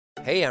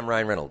Hey, I'm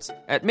Ryan Reynolds.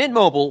 At Mint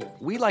Mobile,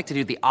 we like to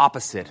do the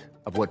opposite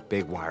of what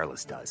Big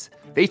Wireless does.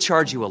 They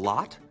charge you a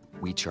lot,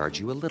 we charge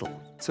you a little.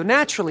 So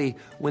naturally,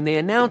 when they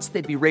announced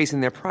they'd be raising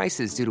their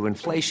prices due to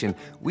inflation,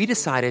 we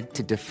decided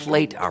to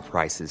deflate our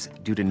prices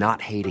due to not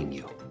hating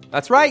you.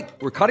 That's right.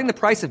 We're cutting the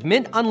price of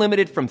Mint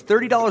Unlimited from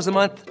 $30 a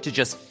month to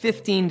just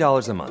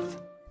 $15 a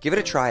month. Give it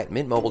a try at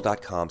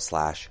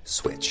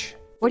mintmobile.com/switch.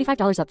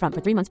 $45 up front for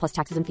 3 months plus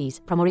taxes and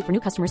fees. Promo rate for new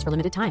customers for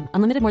limited time.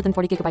 Unlimited more than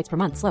 40 gigabytes per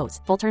month. Slows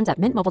full terms at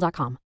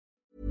mintmobile.com.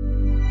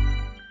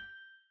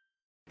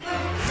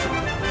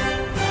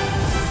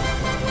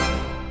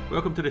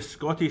 Welcome to the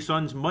Scotty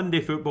Suns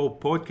Monday Football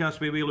Podcast,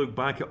 where we look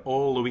back at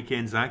all the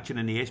weekend's action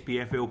in the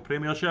SPFL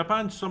Premiership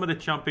and some of the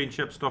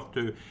Championship stuff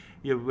too.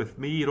 You're with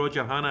me,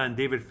 Roger Hanna, and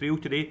David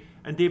Friel today.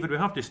 And David, we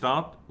have to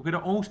start where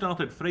it all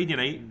started Friday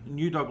night,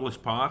 New Douglas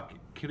Park.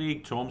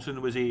 Craig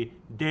Thompson, was he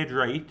dead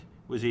right?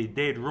 Was he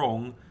dead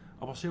wrong?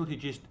 Or was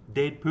Celtic just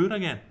dead poor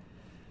again?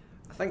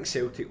 I think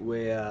Celtic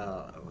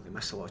they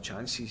missed a lot of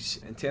chances.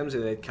 In terms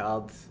of the red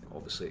card,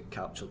 obviously it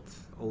captured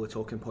all the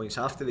talking points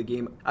after the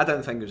game. I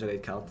didn't think it was a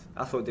red card.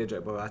 I thought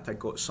Dedrick Boyata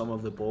got some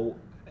of the ball.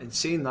 In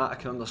saying that, I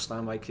can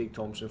understand why Craig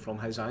Thompson, from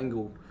his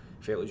angle,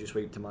 felt he just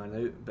wiped the man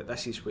out. But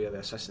this is where the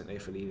assistant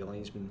referee, the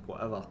linesman,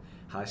 whatever,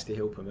 has to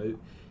help him out.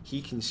 He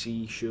can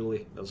see,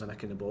 surely, there's a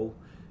nick in the ball.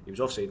 He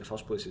was offside in the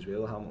first place as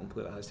well, a Hamilton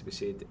play, that has to be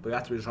said.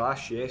 Boyata was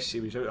rash, yes,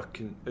 he was out of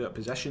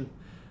position.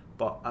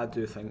 But I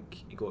do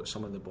think he got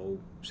some of the ball,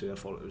 so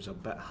therefore it was a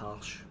bit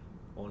harsh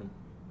on him.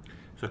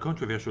 It's a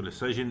controversial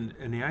decision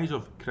in the eyes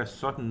of Chris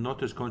Sutton,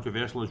 not as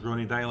controversial as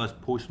Ronnie Dyla's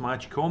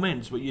post-match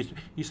comments. But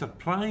you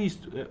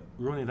surprised at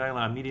Ronnie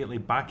Dyla immediately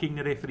backing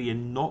the referee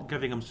and not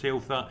giving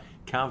himself that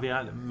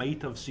caveat that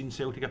might have seen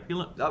Celtic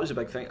appeal it? That was a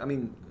big thing. I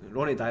mean,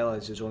 Ronnie Dyla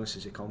is as honest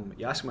as he come.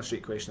 You ask him a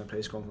straight question in a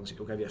press conference,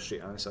 he'll give you a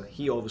straight answer.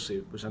 He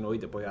obviously was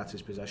annoyed at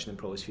Boyata's position and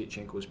probably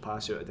Sviatchenko's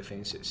pass out of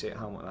defence that set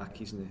Hamilton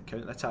Accies in the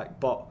counter-attack.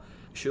 But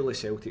surely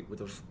Celtic would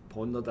have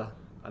pondered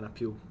an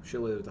appeal.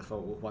 Surely they would have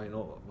thought, well, why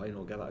not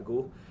give it a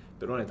go?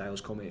 But Ronnie Dyla's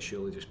comments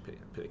surely just put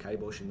the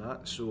kibosh in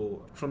that.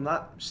 So from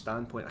that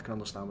standpoint, I can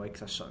understand why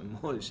Chris Sutton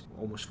was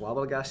almost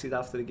flabbergasted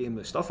after the game.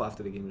 The stuff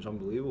after the game was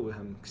unbelievable with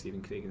him,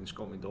 Stephen Craig and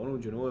Scott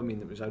McDonald, you know. I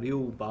mean, it was a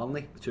real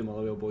Barney, the two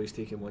Motherwell boys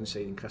taking one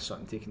side and Chris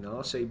Sutton taking the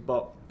other side.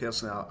 But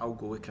personally, I'll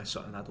go with Chris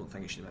Sutton. I don't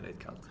think it should have been a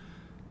red card.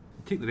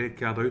 Take the red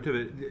card out of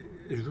it.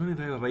 Is Ronnie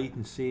Dyla right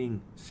in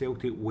saying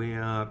Celtic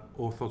were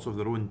authors of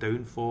their own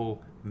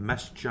downfall,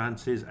 missed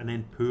chances, and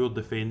then poor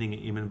defending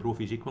at Eamon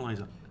Brophy's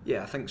equaliser?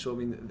 Yeah, I think so. I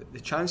mean, the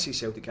chances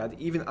Celtic had,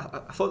 even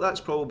I thought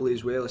that's probably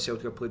as well as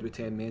Celtic have played with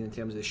 10 men in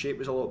terms of the shape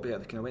was a lot better.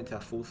 They kind of went to a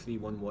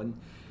 4-3-1-1.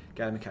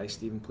 Gary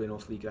Mackay-Steven playing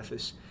off Lee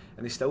Griffiths,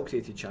 and they still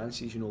created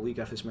chances. You know, Lee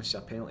Griffiths missed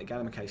a penalty,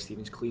 Gary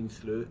Mackay-Stevens cleaned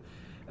through,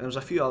 and there was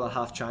a few other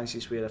half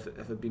chances where if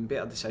there'd been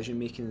better decision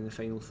making in the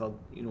final third,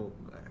 you know,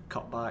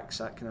 cutbacks,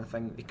 that kind of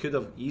thing, they could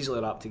have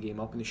easily wrapped the game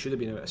up and they should have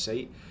been out of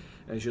sight.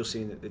 And as you're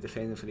saying, that the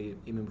defending for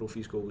Eamon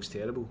Brophy's goal was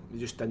terrible. They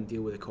just didn't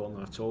deal with the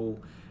corner at all.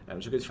 It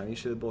was a good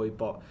finish for the boy,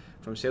 but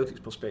from Celtic's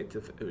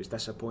perspective, it was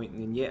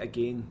disappointing. And yet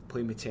again,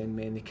 playing with 10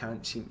 men, they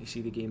can't seem to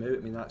see the game out.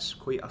 I mean, that's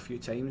quite a few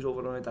times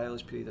over on a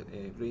Dyla's period of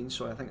reign.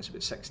 So I think it's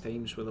about 6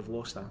 times where they've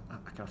lost a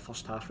kind of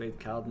first half red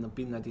card, and they've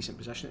been in a decent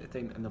position at the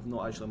time, and they've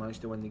not actually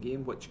managed to win the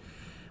game, which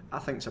I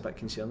think it's a bit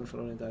concerning for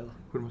Ronnie Dyla.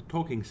 When we're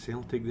talking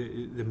Celtic,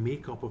 the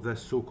makeup of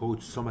this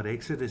so-called summer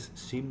exodus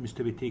seems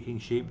to be taking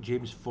shape.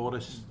 James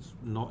Forrest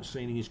not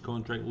signing his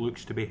contract,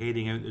 looks to be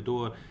heading out the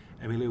door.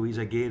 Emilio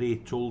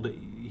Izaguirre told that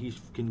he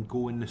can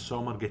go in the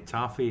summer.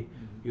 Getafe,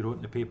 you wrote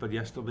in the paper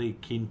yesterday,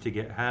 keen to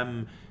get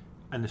him.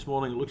 And this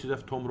morning it looks as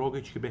if Tom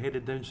Rogic could be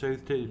headed down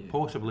south to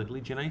possibly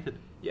Leeds United.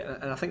 Yeah,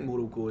 and I think more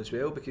will go as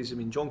well, because I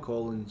mean, John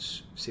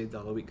Collins said the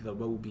other week there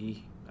will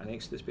be an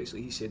exodus.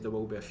 Basically, he said there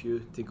will be a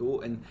few to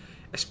go, and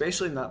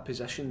especially in that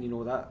position, you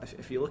know, that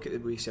if you look at the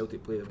way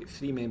Celtic play, they've got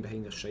 3 men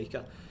behind their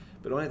striker,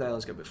 but Ronnie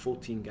Dyla's got about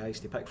 14 guys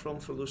to pick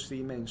from for those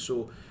 3 men.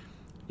 So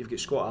you've got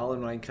Scott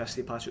Allen, Ryan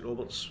Christie, Patrick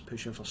Roberts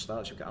pushing for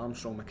starts. You've got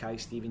Armstrong, Mackay,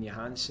 Steven,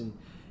 Johansson,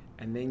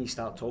 and then you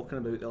start talking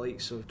about the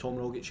likes of Tom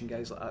Rogic and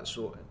guys like that.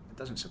 So it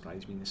doesn't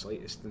surprise me in the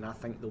slightest, and I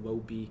think there will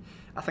be,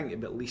 I think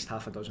at least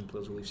half a dozen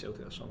players will leave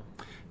Celtic this summer.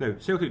 Now,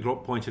 Celtic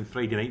dropped points on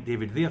Friday night,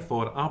 David.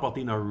 Therefore,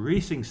 Aberdeen are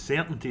racing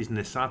certainties on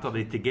the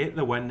Saturday to get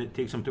the win that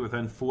takes them to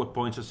within 4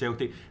 points of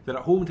Celtic. They're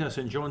at home to a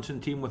St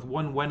Johnstone team with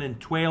 1 win in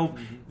 12.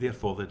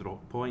 Therefore, they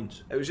dropped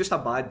points. It was just a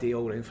bad day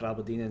all round for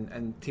Aberdeen,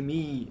 and to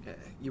me,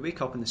 you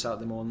wake up on the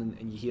Saturday morning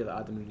and you hear that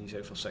Adam Rooney's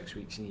out for 6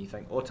 weeks, and you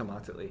think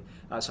automatically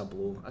that's a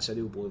blow. That's a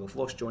real blow. They've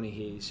lost Johnny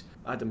Hayes,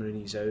 Adam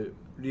Rooney's out.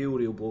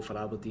 Real blow for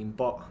Aberdeen,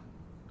 but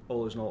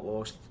all is not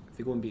lost. If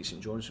they go and beat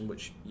St Johnstone,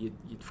 which you'd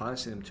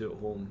fancy them to at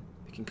home,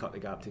 they can cut the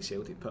gap to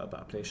Celtic, put a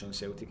bit of pressure on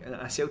Celtic, and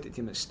a Celtic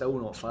team that's still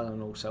not firing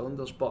on all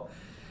cylinders, but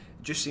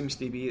it just seems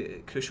to be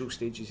at crucial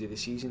stages of the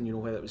season, you know,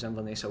 whether it was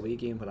Inverness away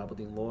game where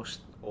Aberdeen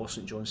lost, or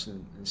St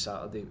Johnstone on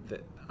Saturday,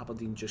 that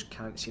Aberdeen just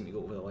can't seem to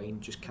go over the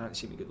line, just can't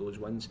seem to get those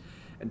wins.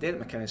 And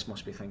Derek McInnes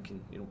must be thinking,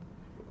 you know,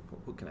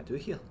 what can I do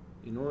here?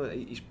 You know,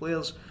 his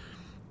players,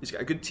 he's got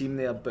a good team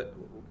there, but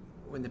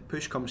when the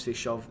push comes to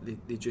shove,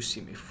 they just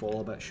seem to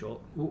fall a bit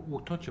short.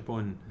 We'll touch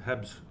upon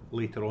Hibs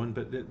later on,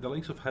 but the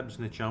likes of Hibs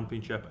in the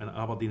Championship and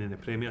Aberdeen in the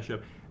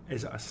Premiership,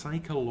 is it a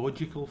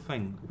psychological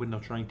thing when they're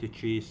trying to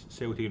chase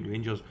Celtic and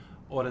Rangers,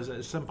 or is it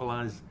as simple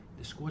as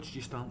the squads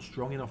just aren't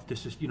strong enough to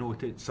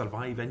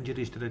survive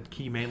injuries to the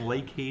key men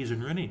like Hayes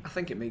and Rooney? I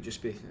think it might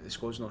just be the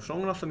squad's not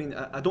strong enough. I mean,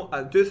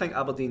 I do think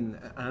Aberdeen,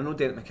 and I know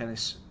Derek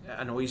McInnes, it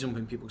annoys him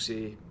when people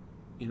say,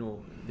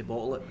 they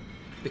bottle it,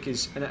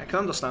 because, and I can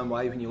understand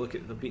why when you look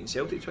at they've beaten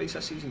Celtic twice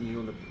this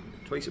season,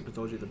 twice at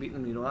Pittodrie they've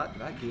beaten them,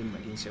 that game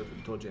against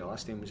Celtic Pittodrie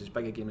last time was as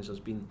big a game as there's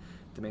been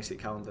domestic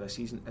calendar this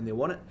season, and they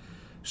won it.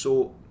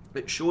 So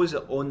it shows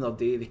that on their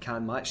day they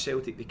can match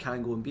Celtic, they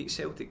can go and beat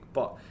Celtic.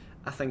 But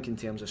I think in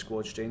terms of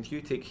squad strength,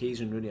 you take Hayes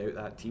and Rooney out of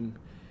that team,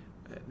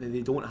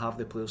 they don't have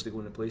the players to go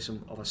and replace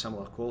them of a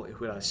similar quality.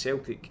 Whereas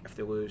Celtic, if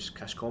they lose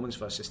Chris Commons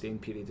for a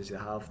sustained period as they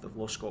have, they've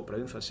lost Scott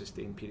Brown for a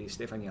sustained period,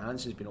 Stefan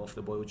Johansson's been off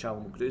the boil,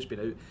 Callum McGrew's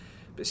been out,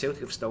 but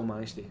Celtic have still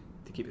managed to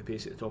keep the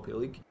pace at the top of the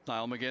league.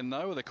 Niall McGinn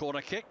now with a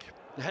corner kick,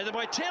 headed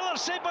by Taylor,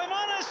 saved by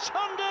Manus,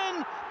 turned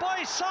in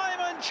by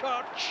Simon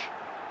Church.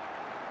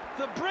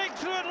 The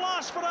breakthrough at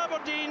last for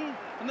Aberdeen,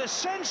 and the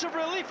sense of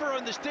relief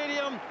around the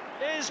stadium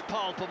is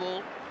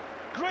palpable.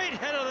 Great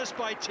header this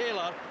by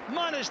Taylor.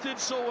 Manus did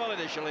so well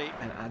initially.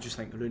 And I just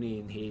think Rooney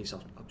and Hayes are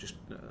just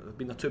they've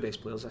been their two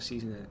best players this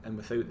season, and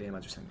without them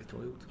I just think they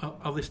toiled.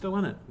 Are they still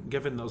in it?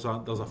 Given there's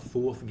a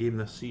fourth game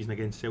this season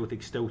against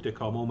Celtic still to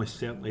come, almost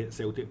certainly at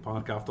Celtic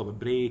Park after the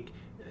break.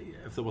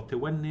 If they were to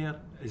win there,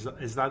 is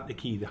that the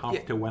key? They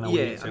have to win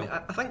away at Celtic.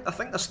 I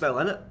think they're still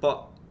in it,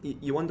 but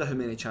you wonder how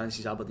many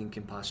chances Aberdeen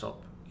can pass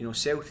up.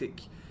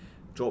 Celtic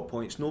drop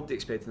points. Nobody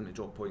expected them to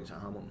drop points at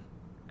Hamilton,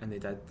 and they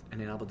did,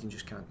 and then Aberdeen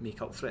just can't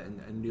make up for it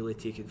and really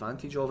take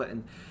advantage of it.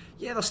 And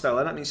yeah, they're still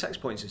in it. I mean, 6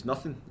 points is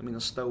nothing. I mean,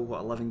 there's still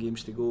 11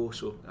 games to go,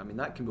 so I mean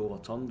that can be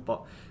overturned.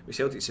 But with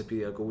Celtic's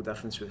superior goal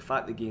difference, with the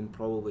fact the game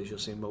probably, as you're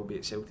saying, will be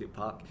at Celtic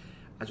Park,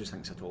 I just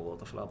think it's a tall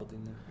order for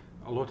Aberdeen now.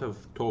 A lot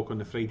of talk on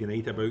the Friday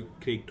night about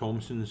Craig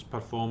Thompson's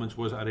performance.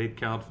 Was it a red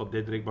card for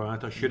Dedrick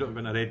Boyata? Should it have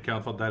been a red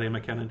card for Darry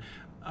McKinnon?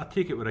 I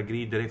take it we're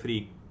agreed the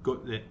referee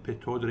got the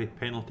Pittodrie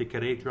penalty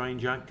correct, Ryan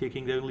Jack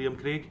taking down Liam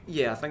Craig?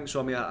 Yeah, I think so.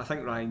 I mean, I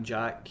think Ryan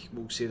Jack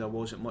will say there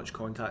wasn't much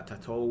contact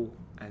at all,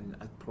 and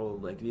I'd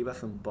probably agree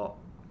with him, but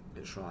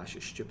it's rash,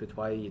 it's stupid.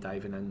 Why are you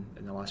diving in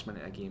the last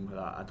minute of a game where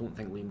I don't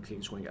think Liam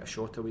Craig's going to get a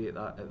shot away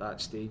at that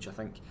stage. I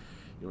think,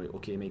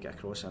 okay, he might get a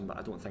cross in, but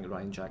I don't think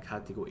Ryan Jack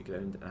had to go to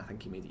ground, and I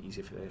think he made it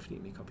easy for the referee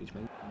to make up his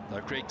mind.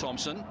 Now Craig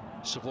Thompson,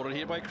 supported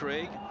here by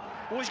Craig.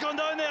 Oh, he's gone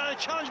down there, and a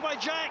challenge by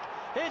Jack.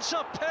 It's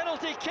a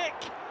penalty kick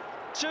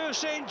to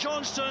St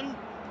Johnstone.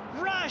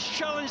 Rash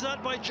challenge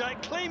that by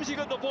Jack, claims he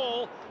got the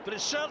ball, but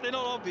it's certainly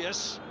not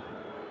obvious.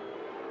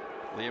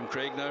 Liam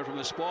Craig now from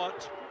the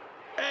spot.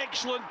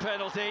 Excellent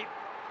penalty,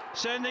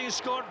 sending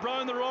Scott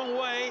Brown the wrong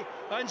way,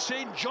 and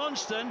St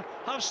Johnstone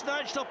have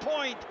snatched a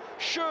point,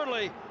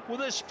 surely, with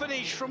this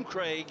finish from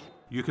Craig.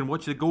 You can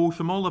watch the goals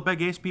from all the big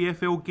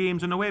SPFL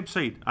games on the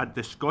website at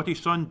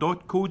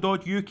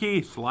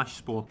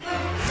thescottishsun.co.uk/sport.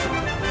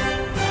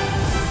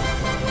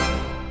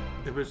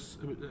 It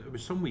was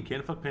some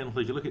weekend for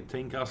penalties. You look at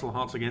Tynecastle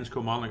Hearts against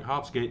Kilmarnock.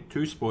 Hearts get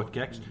 2 spot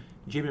kicks.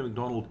 Jamie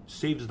McDonald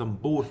saves them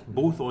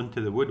both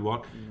onto the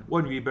woodwork.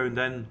 1 rebound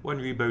in, 1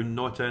 rebound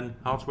not in.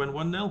 Hearts win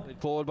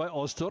 1-0. Forward by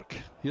Ozturk.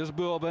 Here's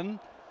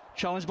Boabin,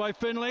 challenged by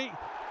Finlay.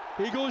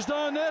 He goes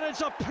down there. It's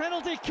a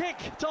penalty kick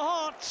to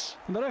Hearts.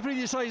 And the referee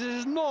decides this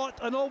is not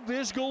an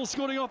obvious goal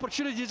scoring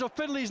opportunity, so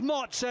Finlay's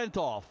not sent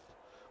off.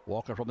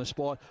 Walker from the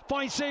spot.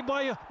 Fine save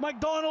by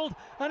McDonald,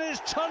 and it's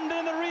turned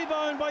in the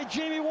rebound by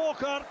Jamie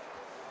Walker.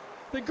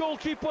 The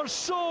goalkeeper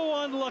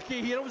so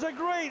unlucky here. It was a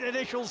great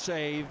initial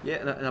save.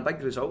 Yeah, and a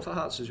big result for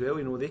Hearts as well.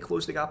 They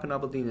closed the gap in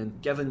Aberdeen,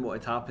 and given what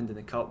had happened in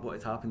the Cup, what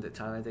had happened at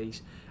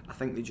Tannadice, I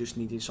think they just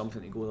needed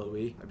something to go their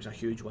way. It was a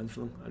huge win for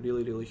them, a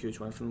really, really huge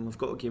win for them. They've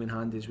got a game in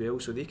hand as well,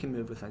 so they can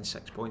move within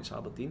 6 points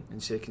Aberdeen in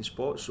second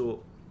spot.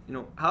 So,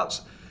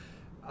 Hearts,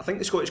 I think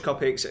the Scottish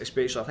Cup exit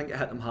especially, I think it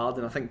hit them hard,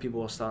 and I think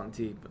people are starting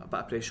to, a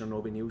bit of pressure on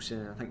Robbie Neilson,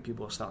 and I think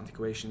people are starting to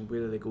question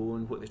where are they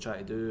going, what they try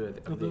to do.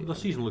 The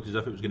season looked as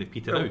if it was going to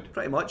peter out.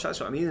 Pretty much,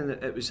 that's what I mean, and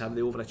it was, have they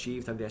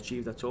overachieved, have they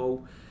achieved at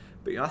all?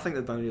 But I think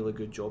they've done a really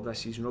good job this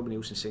season. Robbie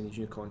Neilson signed his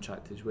new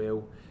contract as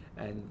well,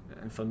 and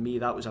for me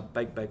that was a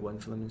big win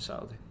for them on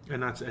Saturday.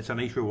 And it's a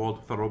nice reward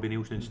for Robbie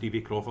Neilson and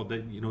Stevie Crawford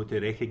that, to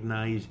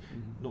recognise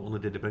not only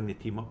did they bring the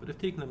team up, but they've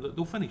taken them,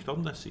 they'll finish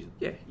third this season.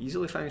 Yeah,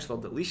 easily finish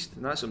third at least,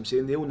 and that's what I'm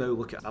saying. They'll now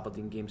look at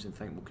Aberdeen games and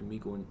think, well, can we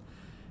go and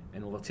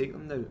overtake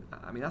them now?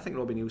 I mean, I think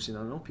Robbie Neilson,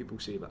 I know people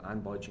say about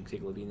Anne Budge and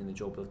Craig Levine and the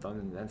job they've done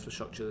and the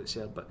infrastructure that's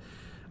there, but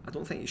I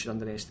don't think you should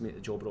underestimate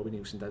the job Robbie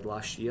Neilson did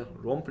last year,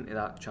 romping to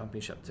that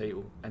championship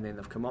title, and then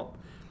they've come up.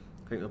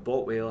 I think they've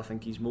bought well. I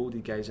think he's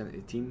moulded guys into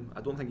the team.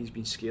 I don't think he's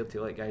been scared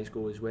to let guys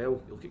go as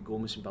well. You look at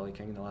Gomez and Billy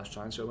King in the last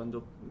transfer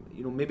window.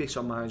 Maybe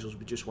some managers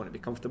would just want to be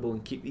comfortable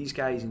and keep these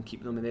guys and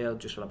keep them in there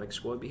just for a big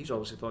squad, but he's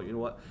obviously thought,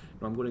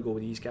 I'm going to go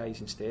with these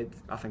guys instead.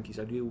 I think he's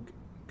a real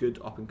good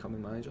up and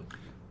coming manager.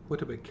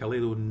 What about Killie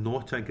though?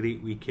 Not a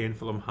great weekend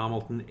for them.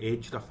 Hamilton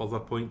edged a further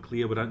point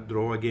clear with that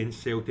draw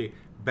against Celtic.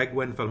 Big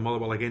win for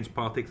Motherwell against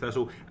Partick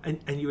Thistle,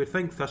 and you would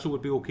think Thistle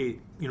would be okay,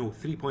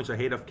 3 points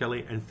ahead of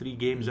Killie and 3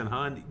 games in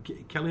hand.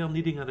 Killie are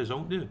needing a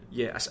result now.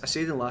 Yeah, I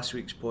said in last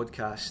week's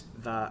podcast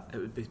that it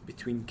would be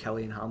between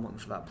Killie and Hamilton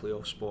for that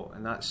playoff spot,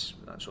 and that's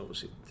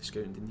obviously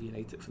discounting Dundee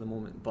United for the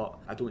moment, but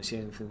I don't see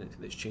anything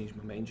that's changed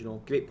my mind.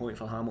 Great point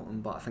for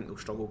Hamilton, but I think they'll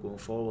struggle going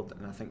forward,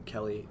 and I think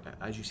Killie,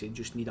 as you said,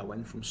 just need a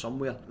win from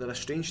somewhere. They're a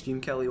strange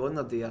team, Killie, on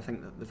their day. I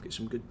think that they've got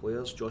some good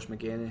players, Josh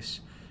McGuinness,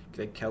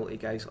 Greg Kilty,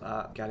 guys like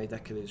that, Gary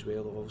Dicker as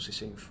well. They've obviously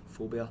signed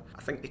Phobia.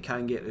 I think they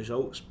can get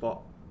results,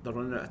 but they're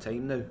running out of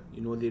time now.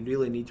 They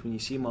really need, when you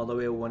see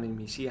Motherwell winning,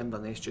 when you see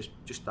Inverness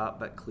just that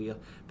bit clear.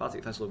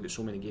 Partick Thistle have got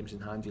so many games in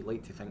hand, you'd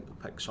like to think they'll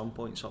pick some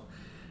points up.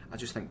 I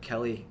just think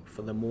Killie,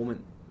 for the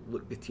moment,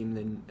 look the team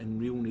in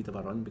real need of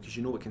a run, because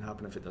you know what can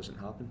happen if it doesn't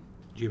happen.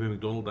 Jamie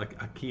McDonald,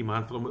 a key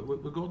man for them.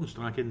 With Gordon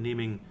Strachan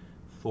naming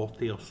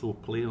 40 or so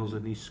players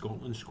in these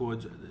Scotland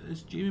squads,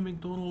 is Jamie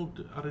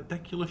McDonald a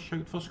ridiculous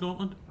shout for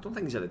Scotland? I don't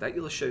think he's a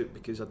ridiculous shout,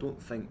 because I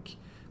don't think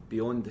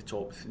beyond the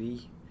top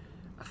 3,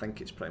 I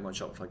think it's pretty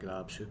much up for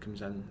grabs who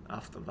comes in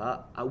after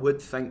that. I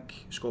would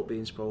think Scott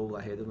Bain's probably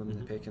ahead of him in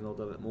the pecking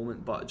order at the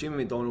moment, but Jamie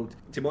McDonald,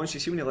 to be honest, you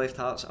see when he left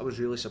Hearts, I was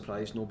really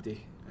surprised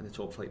nobody in the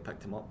top flight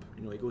picked him up.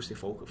 He goes to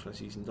Falkirk for a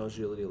season, does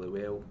really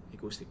well. He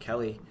goes to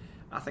Killie.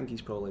 I think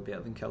he's probably better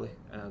than Killie,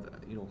 and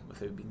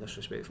without being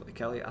disrespectful to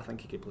Killie, I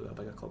think he could play with a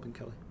bigger club than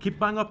Killie. Keep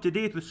bang up to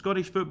date with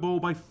Scottish football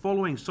by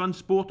following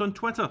SunSport on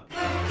Twitter.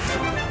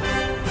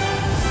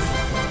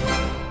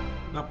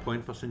 That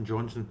point for St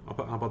Johnstone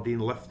up at Aberdeen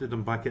lifted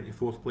them back into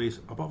 4th place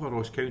above a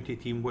Ross County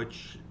team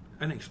which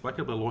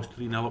inexplicably lost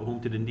 3-0 at home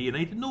to Dundee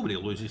United. Nobody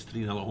loses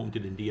 3-0 at home to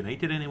Dundee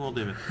United anymore,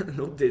 David.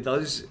 Nobody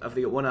does. Have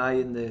they got one eye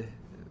in the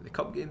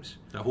cup games?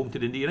 At home to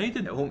Dundee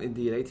United? At home to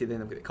Dundee United, then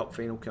I've got the cup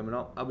final coming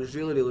up. I was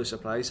really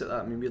surprised at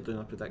that. I mean, we're doing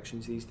our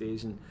predictions these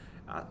days, and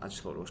I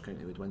just thought Ross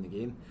County would win the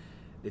game.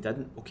 They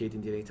didn't. Okay,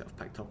 Dundee United have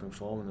picked up in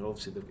form, and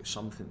they've got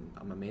something,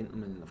 a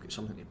momentum, and they've got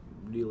something to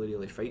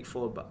really fight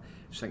for, but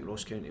I just think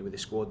Ross County, with the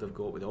squad they've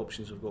got, with the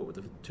options they've got, would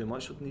have too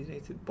much for Dundee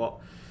United. But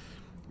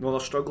they're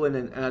struggling,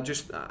 and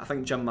I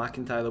think Jim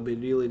McIntyre will be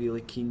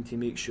really keen to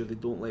make sure they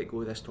don't let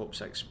go of this top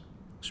 6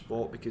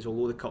 spot, because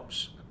although the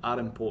cups are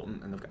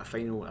important and they've got a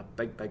final, a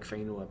big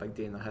final, a big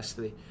day in their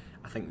history,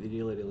 I think they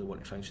really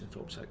want to finish in the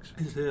top 6.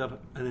 Is there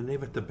an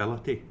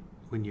inevitability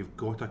when you've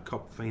got a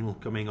cup final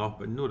coming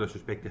up, and no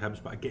disrespect to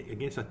Hibs, but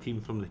against a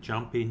team from the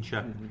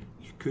Championship,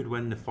 you could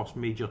win the first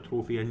major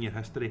trophy in your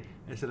history?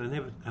 Is there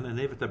an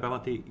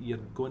inevitability you're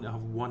going to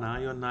have one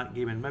eye on that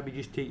game and maybe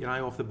just take your eye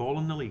off the ball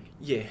in the league?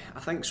 Yeah,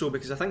 I think so,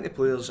 because I think the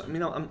players, I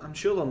mean, I'm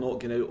sure they're not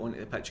going out onto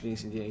the pitch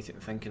against Dundee United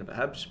and thinking about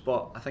Hibs,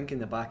 but I think in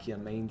the back of your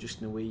mind,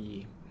 just in the way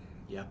you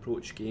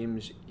approach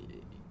games,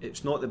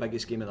 it's not the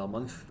biggest game of the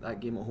month, that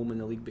game at home in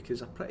the league, because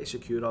they're pretty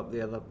secure up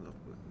there.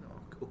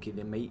 Okay,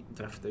 they might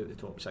drift out the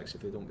top 6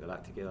 if they don't get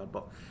that together,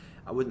 but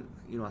I wouldn't,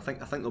 I think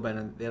they'll be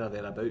in there or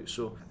thereabouts.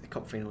 So the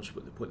cup finals,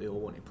 what they all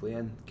want to play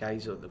in.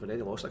 Guys, they've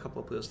already lost a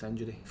couple of players to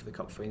injury for the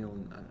cup final,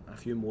 and a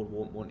few more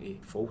won't want to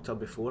falter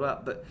before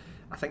that. But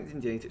I think the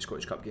Dundee United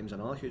Scottish Cup game's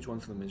another huge one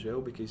for them as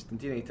well, because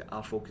Dundee United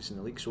are focusing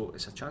the league, so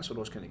it's a chance for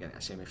Ross County to get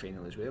a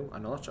semi-final as well.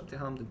 Another trip to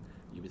Hampden,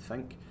 you would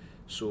think.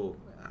 So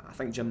I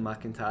think Jim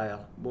McIntyre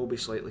will be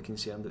slightly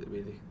concerned at the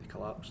way they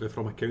collapsed. But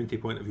from a county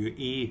point of view,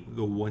 A,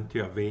 they'll want to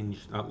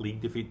avenge that league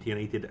defeat to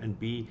United, and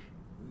B,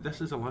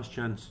 this is the last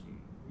chance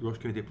Ross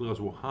County players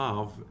will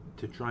have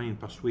to try and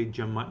persuade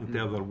Jim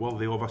McIntyre they're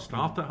worthy of a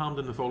start at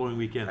Hampden the following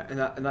weekend.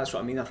 And that's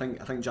what I mean. I think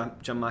Jim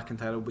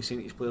McIntyre will be saying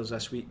to his players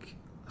this week,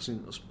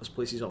 listen, there's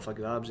places up for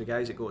grabs. The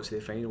guys that got to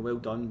the final, well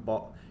done,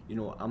 but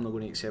I'm not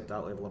going to accept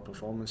that level of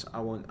performance. I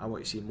want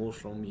to see more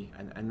from you,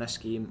 and this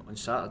game on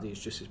Saturday is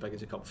just as big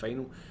as the cup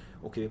final.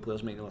 Okay, the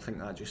players might not think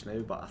that just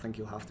now, but I think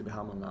he'll have to be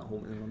hammering that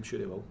home, and I'm sure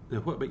he will. Now,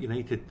 what about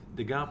United?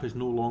 The gap is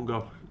no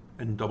longer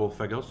in double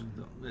figures.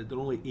 They're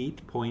only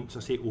 8 points, I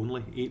say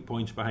only 8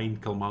 points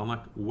behind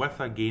Kilmarnock, with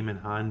a game in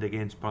hand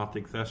against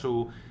Partick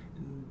Thistle.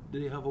 Do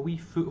they have a wee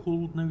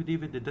foothold now,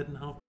 David, they didn't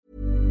have?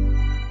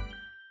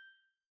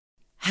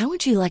 How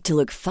would you like to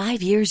look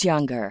 5 years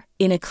younger?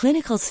 In a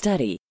clinical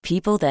study,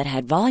 people that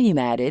had volume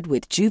added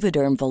with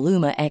Juvederm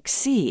Voluma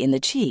XC in the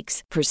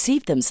cheeks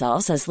perceived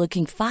themselves as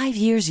looking 5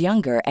 years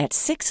younger at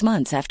 6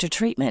 months after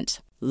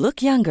treatment.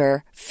 Look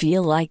younger,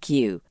 feel like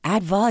you.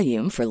 Add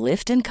volume for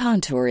lift and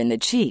contour in the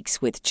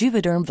cheeks with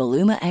Juvederm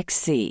Voluma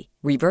XC.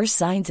 Reverse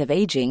signs of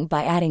aging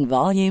by adding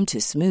volume to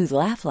smooth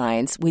laugh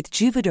lines with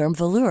Juvederm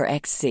Volure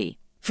XC.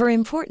 For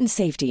important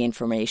safety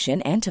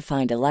information and to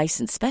find a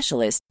licensed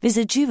specialist,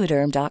 visit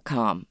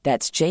Juvederm.com.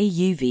 That's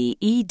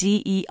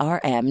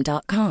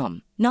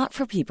JUVEDERM.com. Not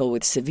for people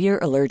with severe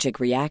allergic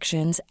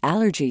reactions,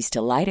 allergies to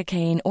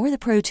lidocaine, or the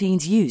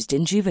proteins used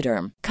in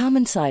Juvederm.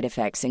 Common side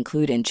effects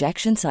include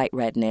injection site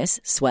redness,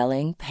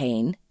 swelling,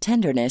 pain,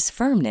 tenderness,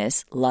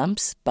 firmness,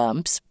 lumps,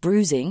 bumps,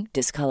 bruising,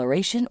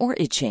 discoloration, or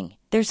itching.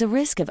 There's a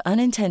risk of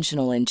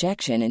unintentional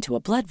injection into a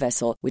blood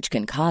vessel, which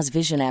can cause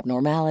vision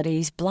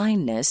abnormalities,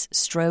 blindness,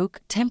 stroke,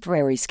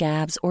 temporary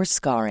scabs, or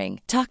scarring.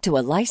 Talk to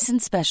a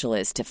licensed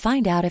specialist to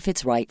find out if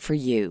it's right for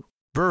you.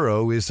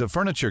 Burrow is a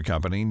furniture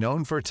company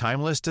known for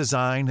timeless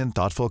design and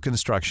thoughtful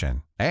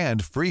construction,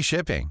 and free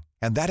shipping,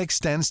 and that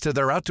extends to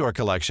their outdoor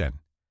collection.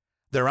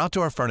 Their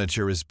outdoor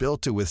furniture is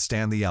built to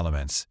withstand the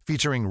elements,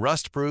 featuring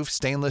rust-proof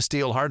stainless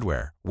steel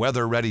hardware,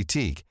 weather-ready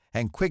teak,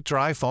 and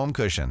quick-dry foam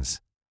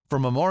cushions. For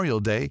Memorial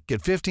Day,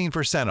 get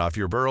 15% off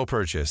your Burrow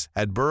purchase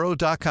at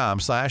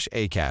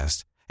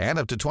burrow.com/acast, and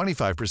up to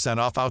 25%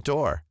 off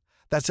outdoor.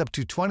 That's up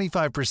to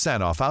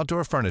 25% off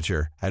outdoor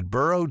furniture at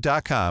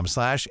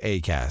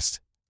burrow.com/acast.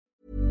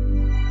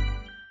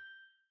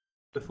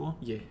 Before?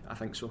 Yeah, I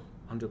think so,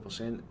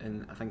 100%,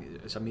 and I think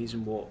it's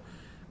amazing what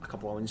a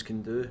couple of wins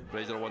can do.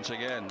 Fraser once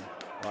again,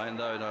 lying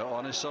down now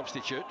on his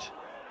substitute.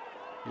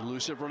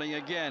 Elusive running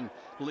again,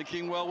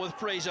 linking well with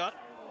Fraser.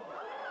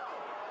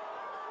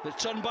 The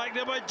turn back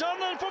there by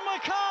Durnan from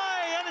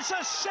Mackay, and it's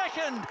a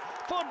second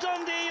for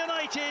Dundee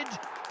United.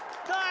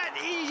 That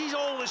eases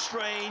all the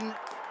strain.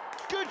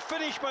 Good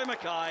finish by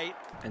Mackay.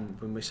 And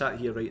when we sat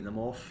here writing them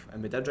off,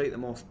 and we did write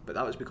them off, but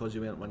that was because they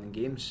weren't winning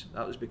games.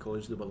 That was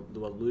because they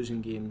were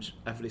losing games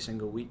every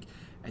single week,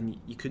 and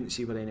you couldn't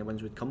see where any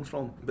wins would come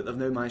from. But they've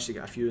now managed to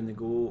get a few in the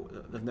go.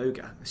 They've now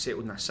got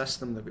settled in a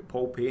system. They've got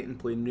Paul Payton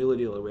playing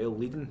really, really well,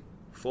 leading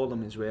for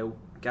them as well.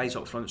 Guys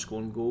up front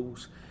scoring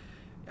goals.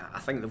 I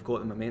think they've got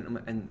the momentum,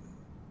 and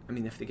I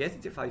mean, if they get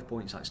it to 5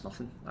 points, that's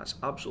nothing. That's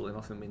absolutely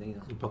nothing with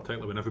neither.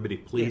 Particularly when everybody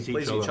plays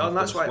each other. And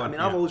that's why, split,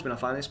 I've always been a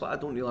fan of the split. I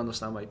don't really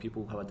understand why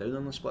people have a down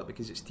on the split,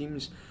 because it's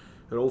teams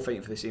who are all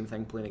fighting for the same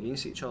thing, playing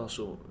against each other.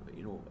 So,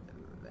 you know,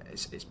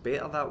 it's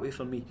better that way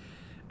for me.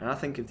 And I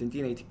think if Dundee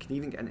United can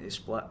even get into the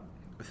split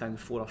within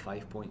 4 or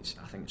 5 points,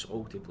 I think it's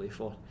all to play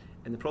for.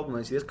 And the problem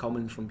is they're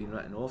coming from being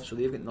written off, so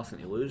they've got nothing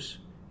to lose.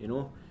 You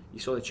know, you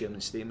saw the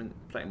chairman's statement.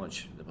 Pretty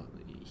much,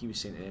 he was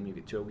saying to them, you've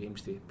got 12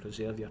 games to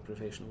preserve your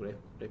professional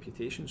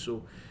reputation.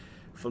 So,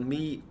 for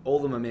me, all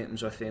the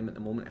momentum's with them at the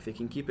moment. If they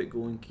can keep it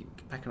going, keep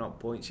picking up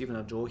points, even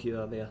a draw here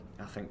or there,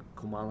 I think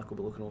Kilmarnock will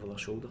be looking over their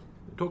shoulder.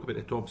 Talk about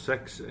the top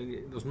six.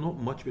 There's not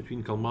much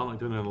between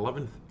Kilmarnock down in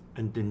 11th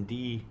and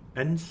Dundee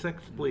in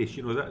 6th place.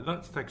 You know,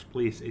 that's 6th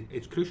place.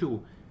 It's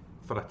crucial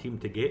for a team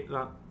to get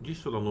that,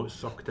 just so they're not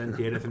sucked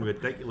into anything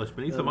ridiculous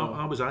beneath them.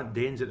 I was at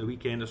Dens at the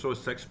weekend. I saw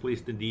 6th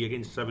place Dundee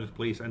against 7th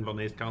place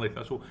Inverness Cally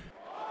Thistle.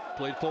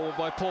 Played forward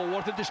by Paul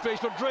Worth into space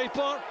for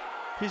Draper.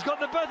 He's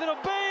got the better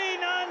of Bain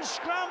and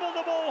scrambled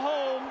the ball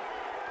home.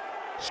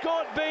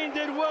 Scott Bain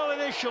did well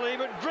initially,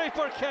 but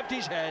Draper kept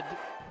his head.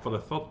 For the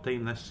third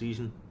time this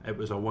season, it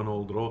was a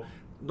 1-1 draw.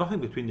 Nothing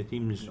between the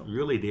teams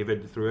really,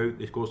 David, throughout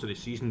the course of the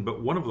season,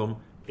 but one of them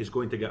is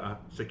going to get a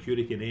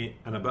security net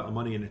and a bit of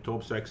money in the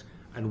top 6,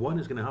 and one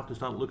is going to have to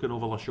start looking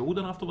over their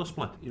shoulder after the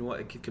split. You know what,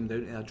 it could come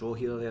down to a draw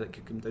here or there, it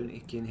could come down to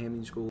Kane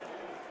Hemming's goal.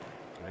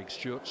 Greg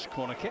Stewart's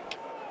corner kick.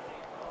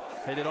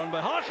 Headed on by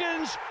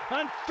Harkins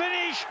and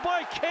finished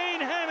by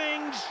Kane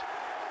Hemmings.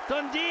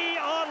 Dundee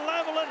are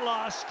level at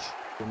last.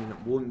 I mean, it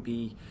won't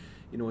be,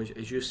 you know,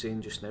 as you're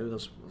saying just now,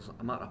 there's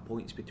a matter of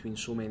points between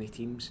so many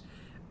teams,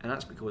 and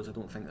that's because I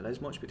don't think there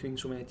is much between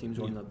so many teams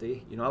on their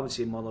day. You know, I would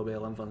say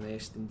Motherwell,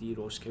 Inverness, Dundee,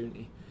 Ross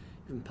County,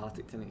 even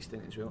Partick to an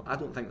extent as well. I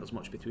don't think there's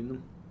much between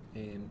them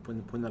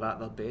when they're at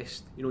their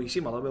best. You know, you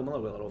see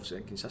Motherwell are obviously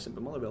inconsistent,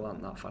 but Motherwell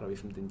aren't that far away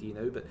from Dundee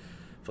now. But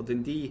for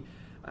Dundee,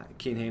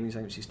 Kane Hemmings, I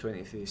think it's his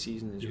 20th of the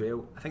season as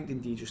well. I think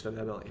Dundee just have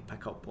the ability to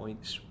pick up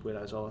points,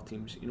 whereas other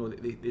teams, you know,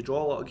 they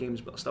draw a lot of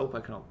games, but they're still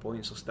picking up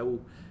points, they're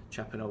still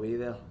chipping away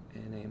there,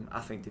 and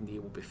I think Dundee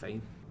will be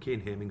fine.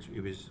 Kane Hemmings,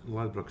 he was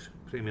Ladbrokes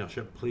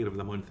Premiership Player of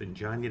the Month in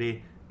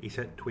January. He's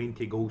hit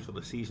 20 goals for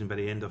the season by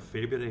the end of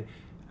February.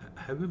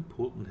 How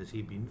important has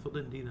he been for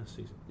Dundee this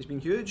season? He's been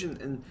huge,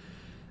 and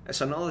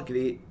it's another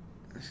great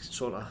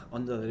sort of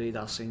under the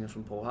radar signing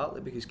from Paul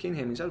Hartley, because Kane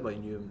Hemmings, everybody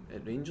knew him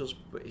at Rangers,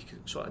 but he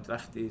sort of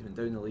drifted, went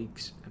down the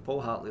leagues, and Paul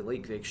Hartley,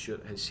 like Greg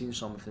Stewart, has seen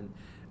something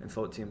and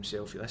thought to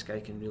himself, this guy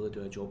can really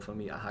do a job for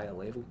me at a higher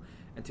level,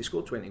 and to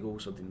score 20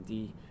 goals for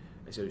Dundee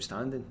is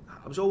outstanding.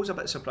 I was always a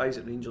bit surprised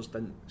that Rangers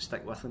didn't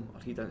stick with him,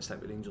 or he didn't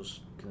stick with Rangers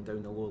kind of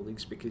down the lower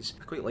leagues, because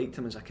I quite liked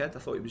him as a kid. I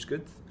thought he was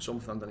good. Saw him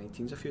with under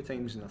 19s a few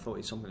times, and I thought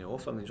he had something to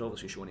offer, and he's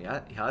obviously shown he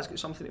has got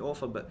something to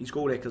offer, but his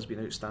goal record's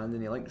been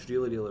outstanding. He links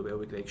really, really well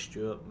with Greg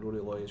Stewart,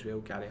 Rory Loy as well,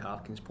 Gary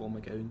Harkins, Paul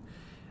McGowan.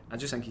 I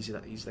just think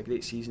he's a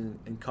great season,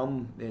 and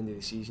come the end of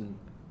the season,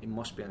 he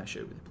must be in a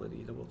shout with the Player of the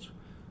Year awards.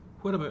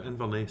 What about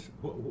Inverness?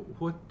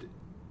 What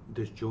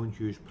does John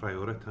Hughes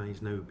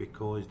prioritise now?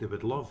 Because they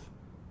would love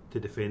to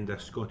defend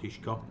this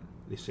Scottish Cup.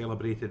 They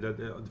celebrated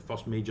the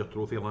first major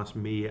trophy last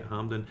May at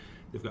Hampden.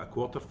 They've got a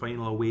quarter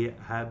final away at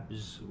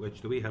Hibs,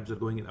 which the way Hibs are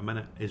going at the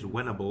minute is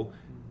winnable.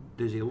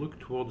 Does he look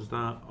towards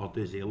that, or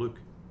does he look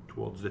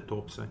towards the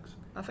top 6?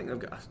 I think they've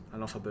got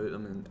enough about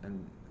them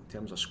in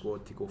terms of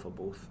squad to go for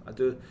both. I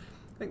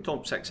think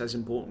top 6 is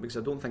important, because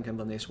I don't think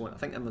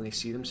Inverness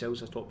see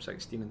themselves as a top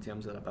 6 team in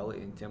terms of their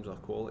ability, in terms of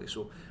their quality,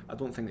 so I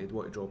don't think they'd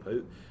want to drop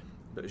out.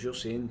 But as you're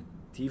saying,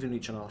 to even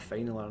reach another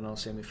final or another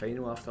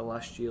semi-final after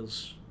last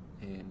year's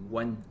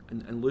win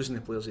and losing the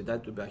players they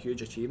did would be a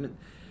huge achievement.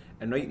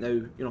 And right now,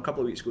 you know, a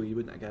couple of weeks ago you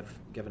wouldn't have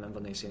given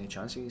Inverness any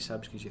chance against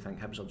Hibs, because you think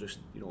Hibs are just,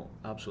 you know,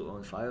 absolutely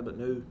on fire, but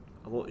now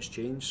a lot has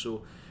changed,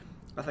 so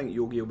I think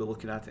Yogi will be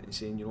looking at it and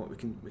saying, you know what,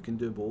 we can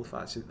do both.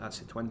 That's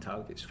the twin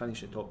targets: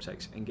 finish the top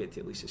 6 and get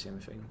to at least the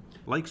semi-final.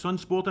 Like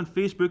SunSport on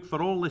Facebook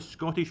for all the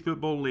Scottish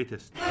football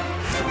latest.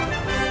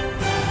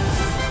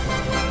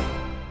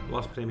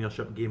 Last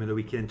Premiership game of the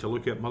weekend to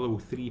look at: Motherwell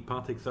 3,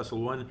 Partick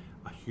Thistle 1.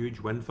 A huge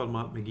win for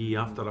Mark McGee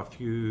after a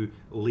few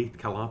late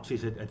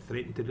collapses. It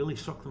threatened to really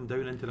suck them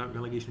down into that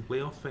relegation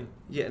playoff thing.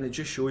 Yeah, and it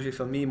just shows you,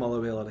 for me,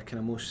 Motherwell are the kind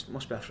of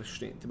must be a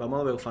frustrating. To be a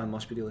Motherwell fan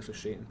must be really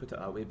frustrating, put it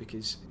that way,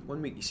 because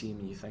one week you see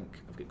them and you think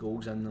they've got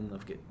goals in them,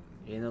 they've got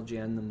energy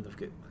in them, they've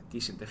got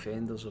decent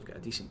defenders, they've got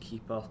a decent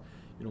keeper.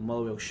 You know,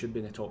 Motherwell should be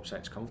in the top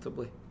 6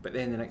 comfortably. But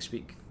then the next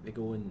week they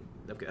go and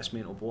they've got this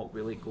mental block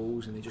with late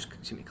goals and they just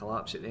seem to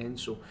collapse at the end.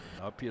 So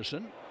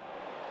Pearson.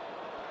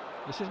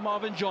 This is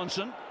Marvin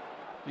Johnson.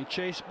 Being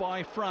chased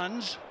by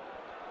Franz.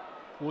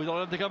 He's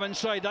allowed to come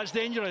inside. That's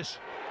dangerous.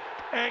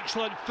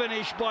 Excellent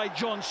finish by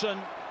Johnson.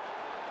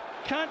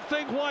 Can't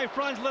think why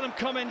Franz let him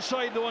come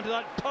inside though onto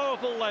that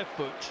powerful left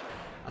foot.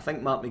 I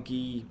think Mark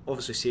McGee,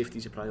 obviously safety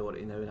is a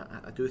priority now, and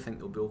I do think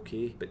they'll be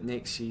okay. But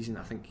next season,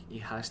 I think he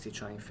has to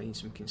try and find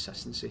some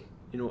consistency.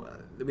 You know,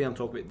 the way I'm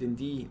talking about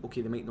Dundee, okay,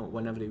 they might not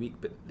win every week,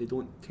 but they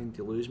don't tend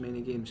to lose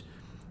many games.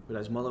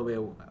 Whereas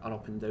Motherwell are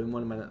up and down.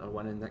 1 minute they're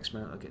winning, next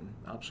minute they're getting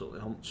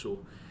absolutely humped. So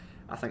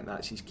I think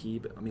that's his key.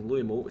 But I mean,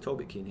 Louis Moult, we talk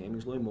about Kane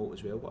Hemmings, Louis Moult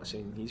as well, what a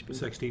signing he's been.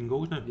 16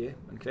 goals now. Yeah,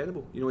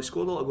 incredible. You know, he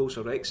scored a lot of goals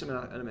for Wrexham, and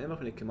I remember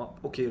when he came up,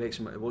 okay,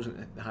 Wrexham, it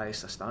wasn't the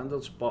highest of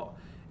standards, but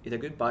he had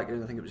a good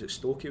background. I think it was at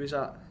Stoke he was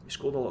at. He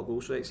scored a lot of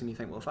goals for Wrexham, and you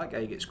think, well, if that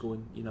guy gets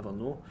going, you never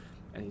know.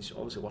 And he's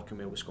obviously working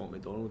well with Scott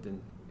McDonald,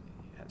 and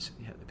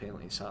he hit the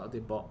penalty on Saturday.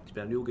 But it's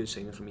been a real good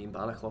signing from Ian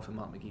Barraclough, and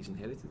Mark McGee's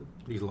inherited them.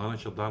 These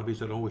Lanarkshire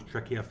derbies are always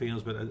tricky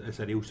affairs, but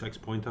it's a real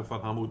 6-pointer for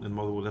Hamilton and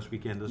Motherwell this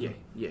weekend, isn't it?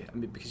 Yeah. I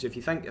mean, because if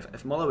you think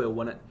if Motherwell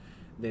win it,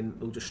 then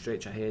they'll just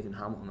stretch ahead, and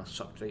Hamilton are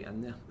sucked right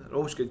in there. They're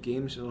always good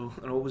games,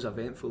 they're always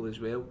eventful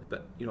as well.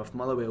 But you know, if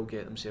Motherwell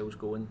get themselves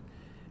going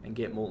and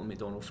get Moulton,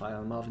 McDonald, Friel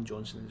and Marvin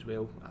Johnson as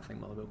well, I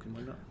think Motherwell can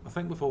win that. I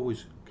think we've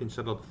always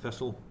considered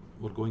Thistle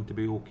were going to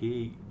be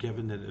okay,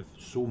 given that they've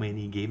so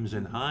many games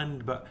in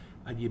hand, but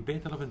are you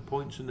better having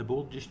points on the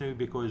board just now?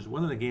 Because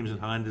one of the games in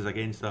hand is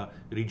against a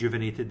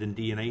rejuvenated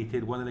Dundee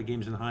United, one of the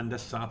games in hand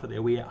this Saturday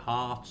away at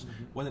Hearts,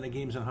 one of the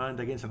games in hand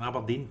against an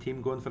Aberdeen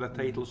team going for a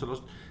title.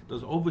 So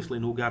there's obviously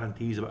no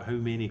guarantees about how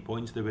many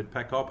points they would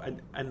pick up,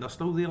 and they're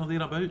still there or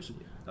thereabouts.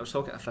 I was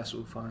talking to a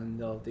Thistle fan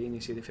the other day, and he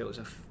said he felt as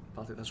if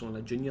Partick Thistle in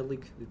a junior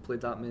league, they played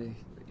that many,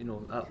 you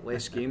know, that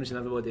less games than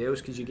everybody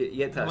else, because you get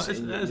to that.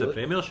 It is a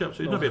Premiership,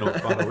 so you're maybe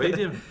not far away,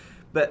 do you?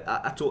 But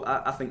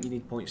I think you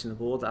need points on the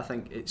board. I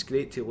think it's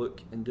great to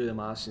look and do the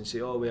maths and say,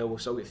 oh well, we'll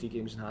still get 3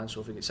 games in hand,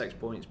 so if we get 6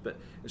 points, but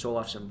it's all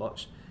ifs and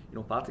buts. You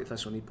know, Partick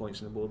Thistle need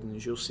points on the board, and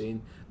as you're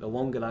saying, the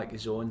longer that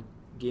goes on,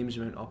 games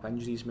mount up,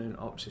 injuries mount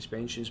up,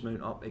 suspensions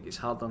mount up, it gets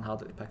harder and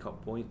harder to pick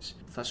up points.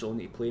 Thistle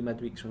need to play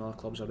midweeks when other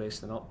clubs are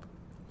resting up,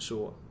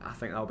 so I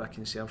think that'll be a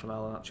concern for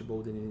Alan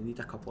Archibald, and they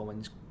need a couple of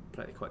wins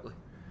pretty quickly.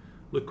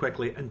 Look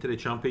quickly into the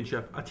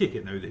Championship. I take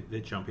it now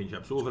the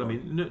Championship's over. I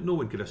mean, no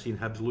one could have seen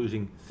Hibs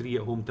losing 3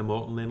 at home to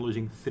Morton, then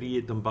losing 3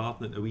 at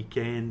Dumbarton at the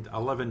weekend,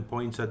 11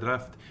 points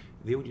adrift.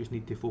 They'll just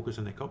need to focus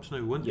on the Cups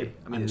now, won't they?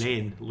 I mean, and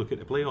then look at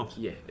the playoffs.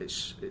 Yeah,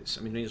 it's.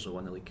 I mean, Rangers will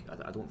win the league.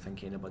 I don't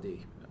think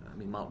anybody. I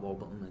mean, Mark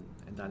Warburton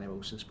and Danny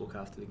Wilson spoke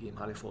after the game,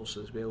 Harry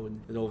Forster as well,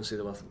 and obviously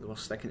they were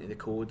sticking to the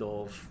code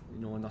of, you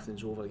know,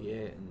 nothing's over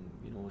yet, and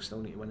you know, we still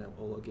need to win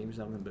all our games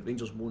and everything. But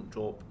Rangers won't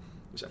drop.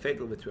 It's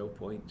effectively 12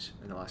 points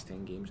in the last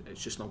 10 games.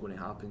 It's just not going to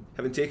happen.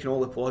 Having taken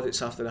all the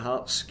plaudits after the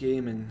Hearts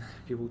game, and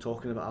people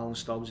talking about Alan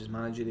Stubbs as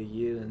manager of the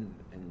year, and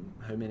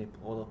how many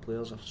other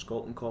players have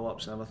Scotland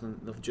call-ups and everything,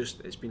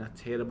 it's been a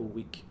terrible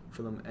week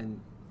for them.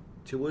 And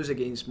to lose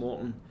against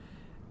Morton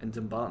and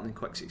Dumbarton in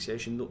quick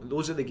succession,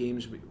 those are the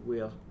games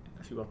where,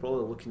 if you were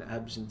probably looking at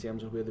Hibs in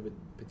terms of where they would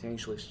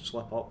potentially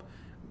slip up,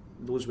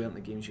 those weren't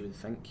the games you would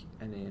think.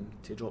 And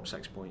to drop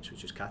 6 points was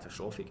just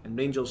catastrophic. And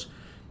Rangers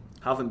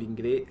haven't been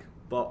great,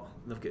 but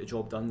they've got the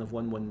job done. They've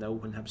won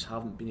 1-0 when Hibs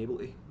haven't been able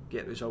to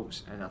get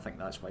results, and I think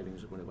that's why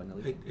Rangers are going to win the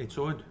league. It's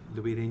odd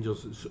the way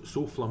Rangers are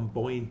so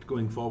flamboyant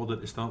going forward at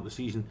the start of the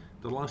season.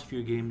 The last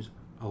few games,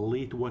 a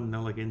late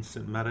 1-0 against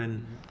St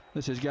Mirren.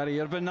 This is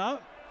Gary Irvine now.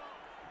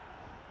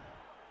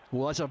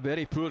 Well, that's a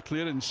very poor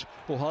clearance.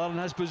 O'Halloran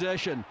has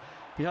possession.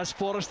 He has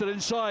Forrester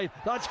inside.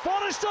 That's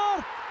Forrester!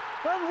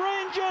 And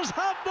Rangers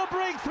have the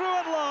breakthrough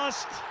at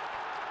last.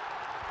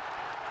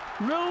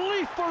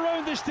 Relief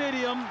around the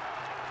stadium.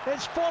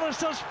 It's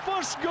Forrester's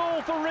first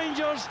goal for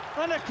Rangers,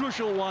 and a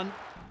crucial one.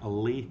 A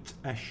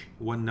late-ish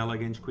 1-0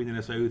 against Queen of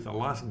the South, a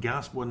last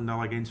gasp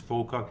 1-0 against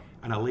Falkirk,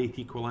 and a late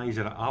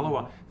equaliser at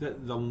Alloa. They're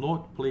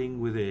not playing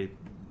with the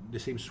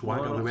same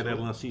swagger they were earlier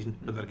in the season,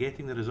 but they're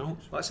getting the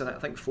results. Well, that's it. I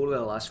think 4 of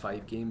the last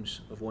 5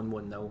 games have won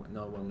 1-0,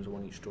 another one was a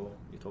 1-each draw.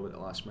 You talk about the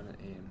last minute,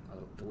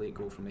 the late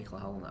goal from Michael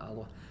Hallen at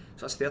Alloa.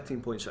 So that's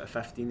 13 points out of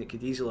 15. It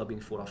could easily have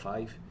been 4 or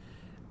 5,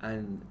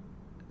 and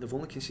they've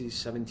only conceded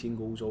 17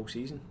 goals all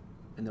season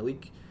in the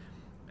league.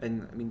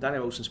 And I mean, Danny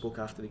Wilson spoke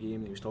after the game,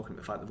 and he was talking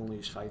about the fact they've only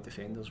used 5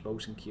 defenders: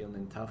 Wilson, Kieran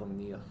and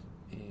Tavernier,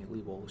 Lee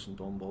Wallace and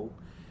Don Ball.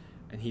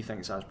 and he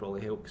thinks that's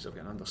probably helped because they've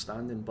got an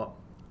understanding. But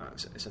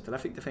it's a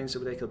terrific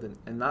defensive record,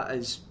 and that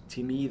is,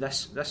 to me,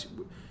 this.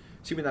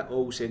 See, when that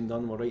all said and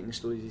done, we're writing the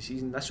story of the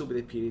season, this will be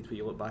the period where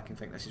you look back and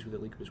think this is where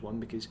the league was won,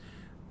 because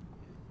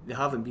they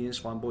haven't been as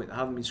flamboyant, they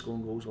haven't been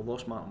scoring goals, they've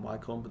lost Martin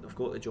Waghorn, but they've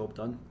got the job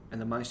done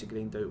and they managed to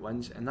grind out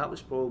wins. And that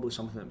was probably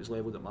something that was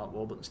levelled at Mark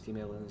Warburton's team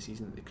earlier in the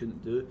season that they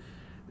couldn't do.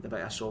 They had a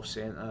bit of a soft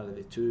centre,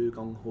 the two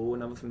gung-ho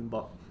and everything,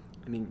 but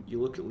I mean, you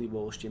look at Lee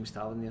Wallace, James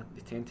Tavernier,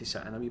 they tend to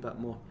sit in a wee bit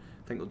more.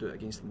 I think they'll do it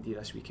against Dundee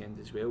this weekend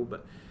as well,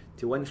 but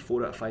to win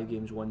 4 out of 5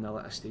 games 1-0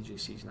 at this stage of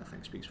the season, I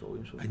think speaks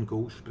volumes. And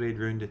goals spread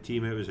round the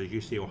team, it was, as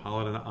you say,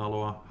 O'Halloran at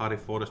Alloa, Harry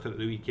Forrester at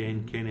the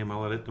weekend, Kenny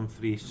Miller at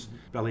Dumfries,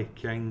 Billy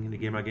King in the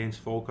game against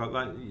Falkirk.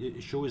 That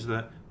it shows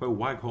that while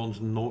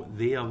Waghorn's not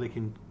there, they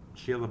can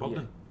share the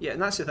burden. Yeah,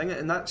 and that's the thing,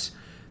 and that's,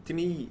 to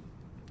me,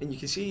 and you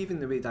can see even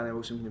the way Danny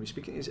Wilson, when he was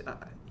speaking, is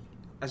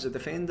as a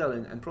defender,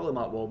 and probably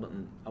Mark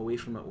Warburton away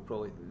from it,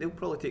 they'll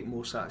probably take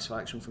more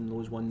satisfaction from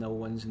those 1-0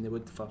 wins than they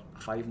would for a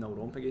 5-0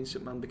 romp against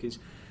St Mirren, because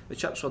the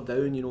chips were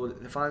down, you know,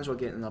 the fans were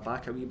getting their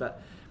back a wee bit.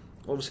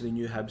 Obviously they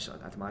knew Hibs,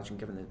 I'd imagine,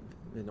 given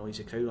the noise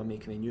the crowd were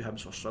making, they knew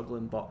Hibs were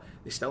struggling, but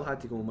they still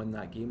had to go and win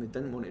that game. They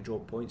didn't want to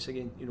drop points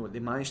again. You know, they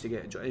managed to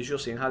get, as you're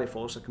saying, Harry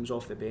Forster comes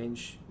off the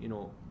bench, you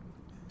know,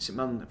 St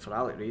Mirren, for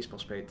Alec Ray's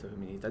perspective, I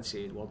mean, he did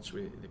say words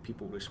with the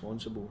people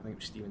responsible. I think it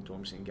was Stephen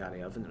Thompson and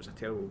Gary Irvine. It was a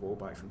terrible ball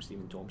back from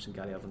Stephen Thompson.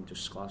 Gary Irvine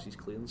just slashed his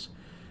clearance,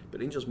 but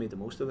Rangers made the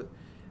most of it.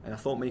 And I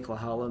thought Michael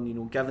O'Halloran, you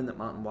know, given that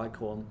Martin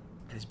Waghorn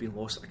has been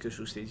lost at a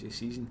crucial stage of the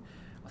season,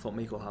 I thought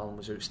Michael O'Halloran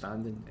was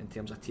outstanding in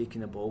terms of taking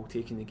the ball,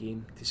 taking the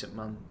game to St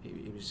Mirren.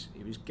 He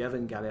was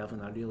giving Gary Irvine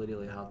a really,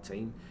 really hard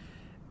time.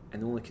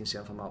 And the only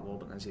concern for Mark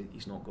Warburton is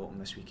he's not got him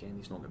this weekend.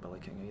 He's not got Billy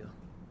King either.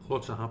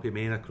 Lots of happy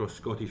men across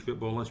Scottish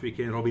football this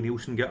weekend. Robbie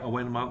Nielsen get a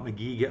win, Mark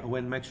McGee get a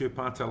win, Mitsu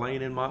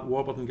Patalainen and Mark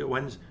Warburton get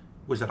wins.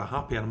 Was there a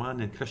happier man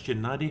than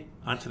Christian Nadi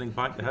answering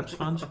back to Hibs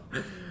fans?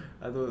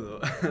 I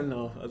don't know.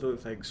 No, I don't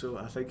think so.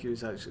 I think he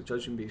was actually,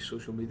 judging by his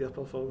social media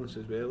performance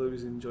as well, he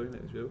was enjoying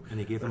it as well. And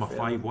he gave him a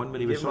 5-1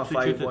 when he was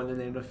substituted. Gave him a 5-1 and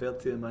then referred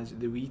to him as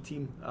the wee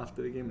team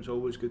after the game. It's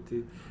always good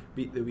to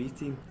beat the wee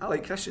team. I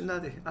like Christian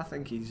Nadi. I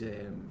think he's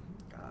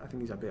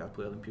a better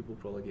player than people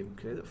probably gave him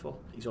credit for.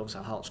 He's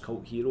obviously a Hearts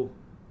cult hero.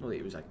 Not that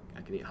he was a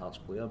great Hearts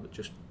player, but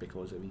just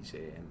because of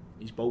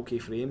his bulky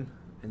frame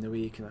and the way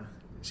he kind of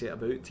set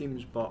about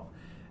teams. But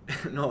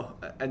no,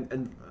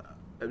 and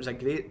it was a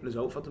great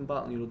result for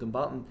Dumbarton. You know,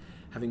 Dumbarton,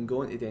 having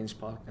gone to Dens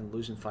Park and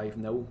losing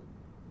 5-0,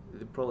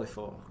 they probably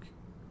thought,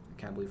 I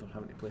can't believe we're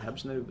having to play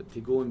Hibs now, but to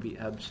go and beat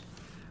Hibs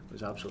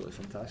was absolutely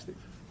fantastic.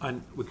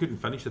 And we couldn't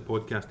finish the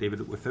podcast,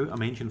 David, without a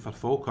mention for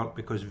Falkirk,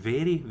 because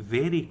very,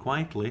 very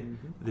quietly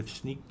they've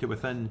sneaked to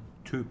within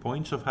 2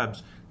 points of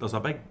Hibs. There's a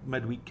big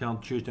midweek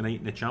card Tuesday night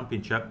in the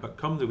Championship, but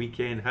come the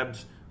weekend,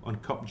 Hibs on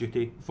cup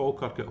duty,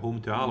 Falkirk at home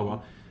to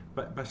Alloa.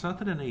 But by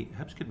Saturday night,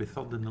 Hibs could be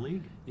third in the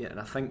league. Yeah, and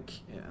I think,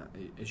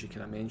 as you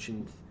kind of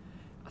mentioned,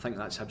 I think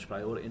that's Hibs'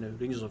 priority now.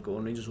 Rangers have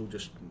gone. Rangers will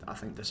just, I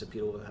think,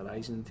 disappear over the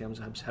horizon in terms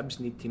of Hibs.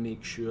 Hibs need to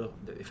make sure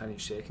that they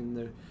finish second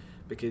now,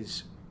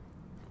 because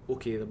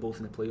okay, they're both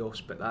in the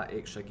playoffs, but that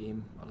extra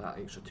game or that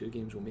extra 2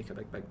 games will make a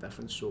big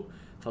difference. So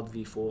third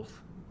v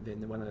fourth, then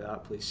the winner of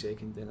that plays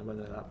second, then the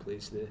winner of that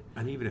plays the.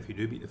 And even if you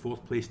do beat the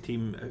 4th place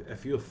team,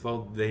 if you're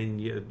third, then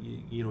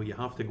you know you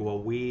have to go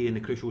away in the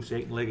crucial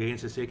second leg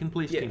against the 2nd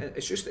place team. Yeah,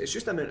 it's just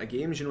the amount of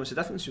games. You know, it's the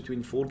difference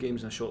between 4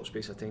 games in a short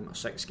space of time or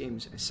 6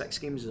 games. And 6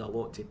 games is a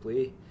lot to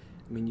play.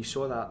 I mean, you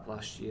saw that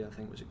last year. I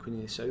think was it Queen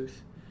of the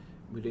South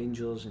with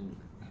Rangers, and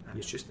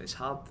it's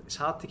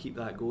hard to keep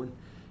that going.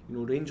 You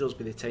know, Rangers,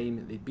 by the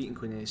time they'd beaten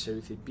Queen of the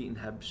South, they'd beaten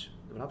Hibs,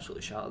 they were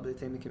absolutely shattered by the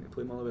time they came to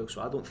play Motherwell.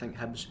 So I don't think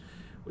Hibs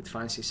would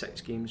fancy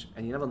 6 games,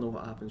 and you never know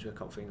what happens with a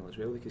cup final as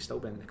well. They could still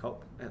be in the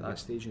cup at that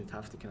stage, and they'd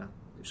have to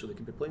so they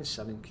could be playing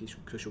 7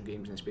 crucial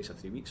games in the space of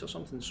 3 weeks or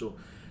something. So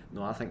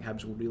no, I think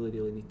Hibs will really,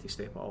 really need to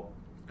step it up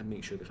and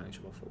make sure they finish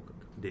above Falkirk.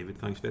 David,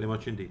 thanks very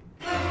much indeed.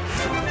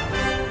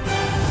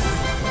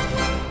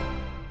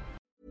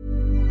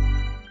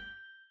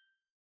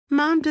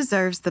 Mom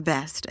deserves the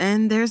best,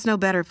 and there's no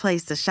better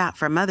place to shop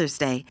for Mother's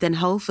Day than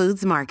Whole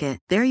Foods Market.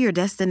 They're your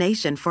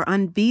destination for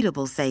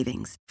unbeatable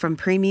savings, from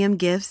premium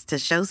gifts to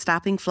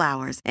show-stopping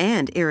flowers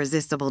and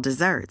irresistible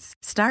desserts.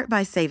 Start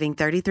by saving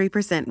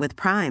 33% with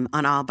Prime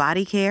on all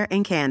body care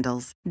and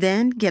candles.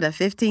 Then get a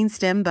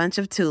 15-stem bunch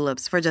of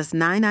tulips for just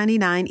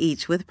 $9.99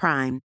 each with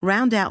Prime.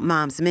 Round out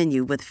Mom's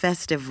menu with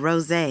festive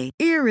rosé,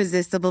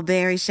 irresistible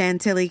berry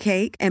chantilly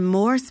cake, and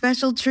more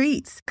special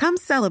treats. Come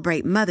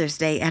celebrate Mother's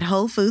Day at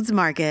Whole Foods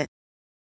Market.